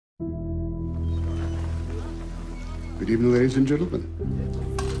Good evening, ladies and gentlemen.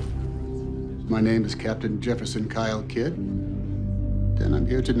 My name is Captain Jefferson Kyle Kidd, and I'm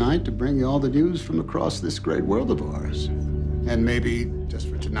here tonight to bring you all the news from across this great world of ours. And maybe, just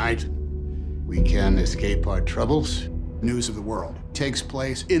for tonight, we can escape our troubles. News of the world takes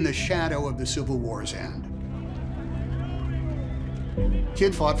place in the shadow of the Civil War's end.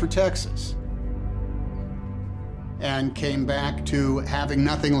 Kidd fought for Texas and came back to having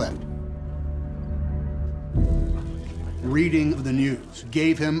nothing left. Reading the news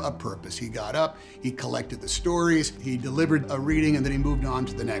gave him a purpose. He got up, he collected the stories, he delivered a reading, and then he moved on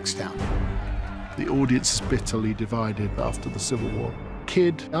to the next town. The audience is bitterly divided after the Civil War.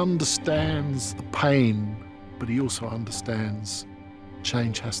 Kidd understands the pain, but he also understands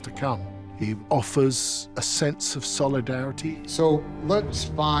change has to come. He offers a sense of solidarity. So let's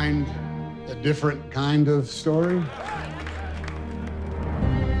find a different kind of story.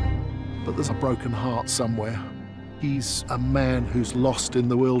 But there's a broken heart somewhere. He's a man who's lost in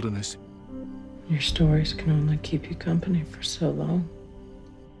the wilderness. Your stories can only keep you company for so long.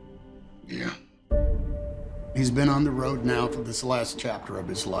 Yeah. He's been on the road now for this last chapter of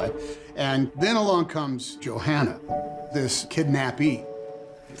his life. And then along comes Johanna, this kidnappee.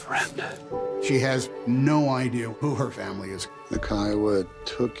 Friend. She has no idea who her family is. The Kiowa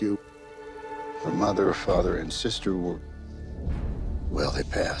took you. Her mother, father, and sister were, well, they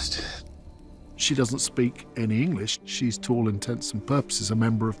passed. She doesn't speak any English. She's, to all intents and purposes, a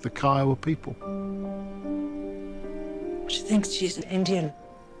member of the Kiowa people. She thinks she's an Indian.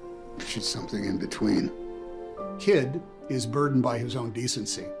 She's something in between. Kidd is burdened by his own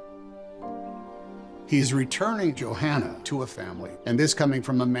decency. He's returning Johanna to a family, and this coming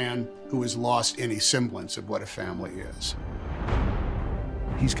from a man who has lost any semblance of what a family is.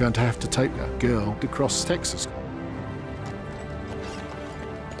 He's going to have to take that girl across Texas.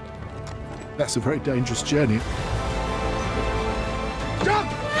 That's a very dangerous journey. Jump!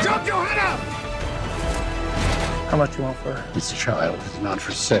 Jump, Johanna! How much you want for her? It's a child. It's not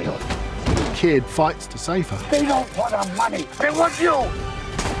for sale. Kidd fights to save her. They don't want our money. They want you!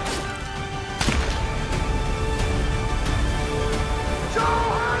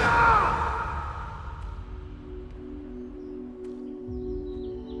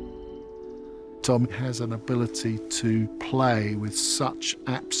 Tom has an ability to play with such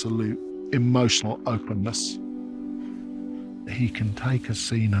absolute emotional openness. He can take a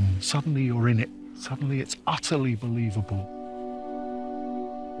scene and suddenly you're in it. Suddenly it's utterly believable.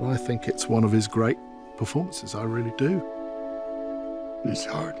 I think it's one of his great performances, I really do. It's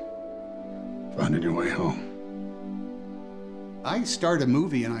hard. Finding your way home. I start a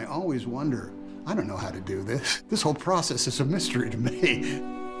movie and I always wonder, I don't know how to do this. This whole process is a mystery to me.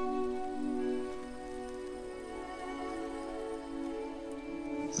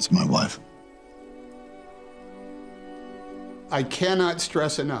 That's my wife. I cannot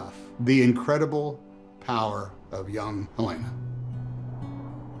stress enough the incredible power of young Helena.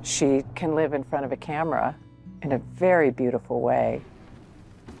 She can live in front of a camera in a very beautiful way.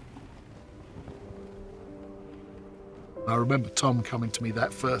 I remember Tom coming to me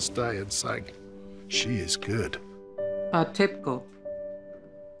that first day and saying, she is good. Typical.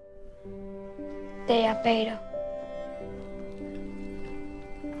 They are beta.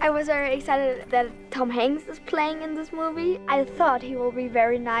 I was very excited that Tom Hanks is playing in this movie. I thought he will be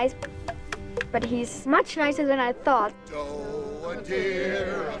very nice, but he's much nicer than I thought. So a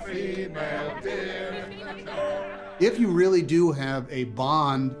deer, a female deer. If you really do have a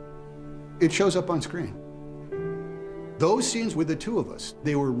bond, it shows up on screen. Those scenes with the two of us,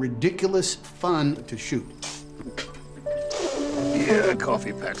 they were ridiculous fun to shoot. Yeah,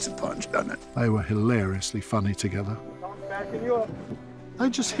 coffee packs a punch, doesn't it? They were hilariously funny together. They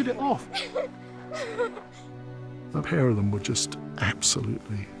just hit it off. The pair of them were just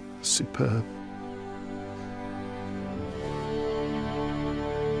absolutely superb.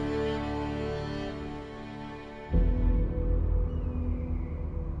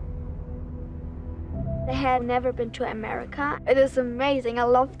 I had never been to America. It is amazing. I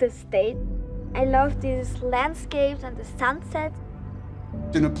love this state. I love these landscapes and the sunsets.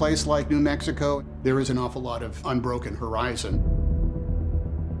 In a place like New Mexico, there is an awful lot of unbroken horizon.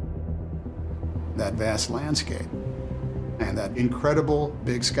 That vast landscape and that incredible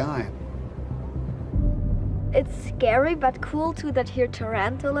big sky. It's scary but cool too that here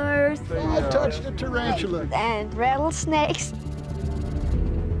tarantulas. I touched a tarantula. And rattlesnakes.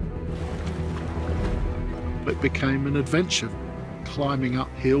 It became an adventure, climbing up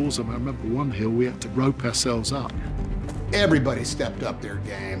hills. And I remember one hill we had to rope ourselves up. Everybody stepped up their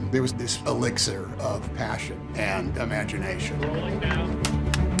game. There was this elixir of passion and imagination.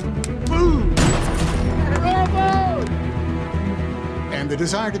 Boom! Bravo! the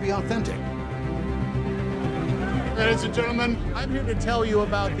desire to be authentic. Ladies and gentlemen, I'm here to tell you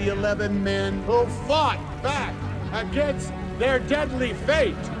about the 11 men who fought back against their deadly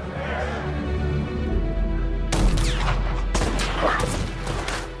fate.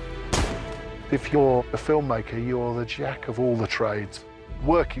 If you're a filmmaker, you're the jack of all the trades,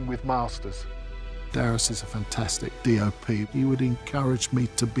 working with masters. Darius is a fantastic DOP. He would encourage me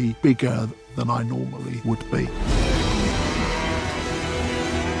to be bigger than I normally would be.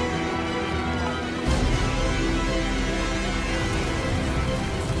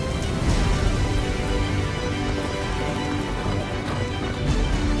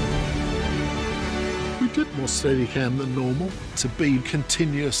 More Steadicam than normal, to be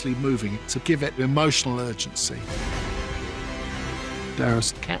continuously moving, to give it emotional urgency.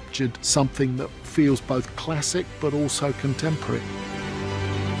 Darius captured something that feels both classic but also contemporary.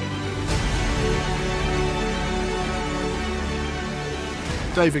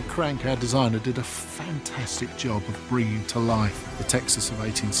 David Crank, our designer, did a fantastic job of bringing to life the Texas of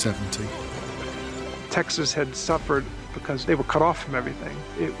 1870. Texas had suffered because they were cut off from everything.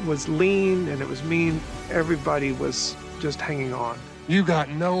 It was lean and it was mean. Everybody was just hanging on. You got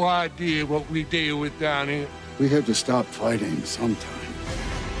no idea what we deal with down here. We had to stop fighting sometime.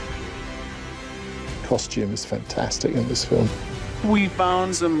 Costume is fantastic in this film. We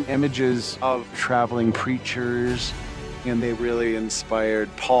found some images of traveling preachers, and they really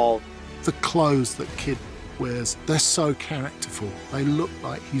inspired Paul. The clothes that Kid wears, they're so characterful. They look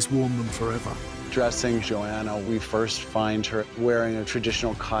like he's worn them forever. Dressing Joanna, we first find her wearing a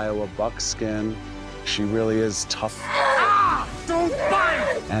traditional Kiowa buckskin. She really is tough. Ah! Don't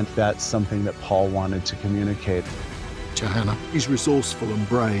fight! And that's something that Paul wanted to communicate. Johanna, he's resourceful and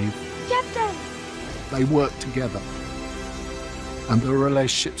brave. Captain! They work together, and the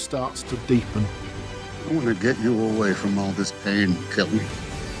relationship starts to deepen. I want to get you away from all this pain, Kelly.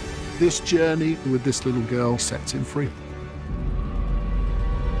 This journey with this little girl sets him free.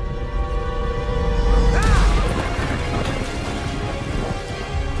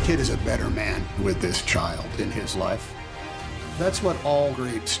 Kid is a better man with this child in his life. That's what all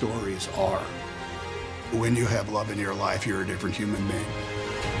great stories are. When you have love in your life, you're a different human being.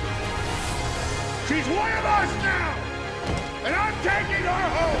 She's one of us now, and I'm taking her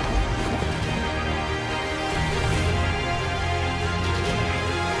home.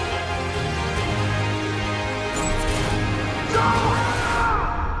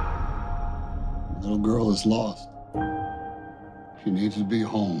 The little girl is lost. She needs to be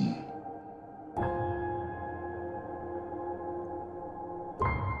home.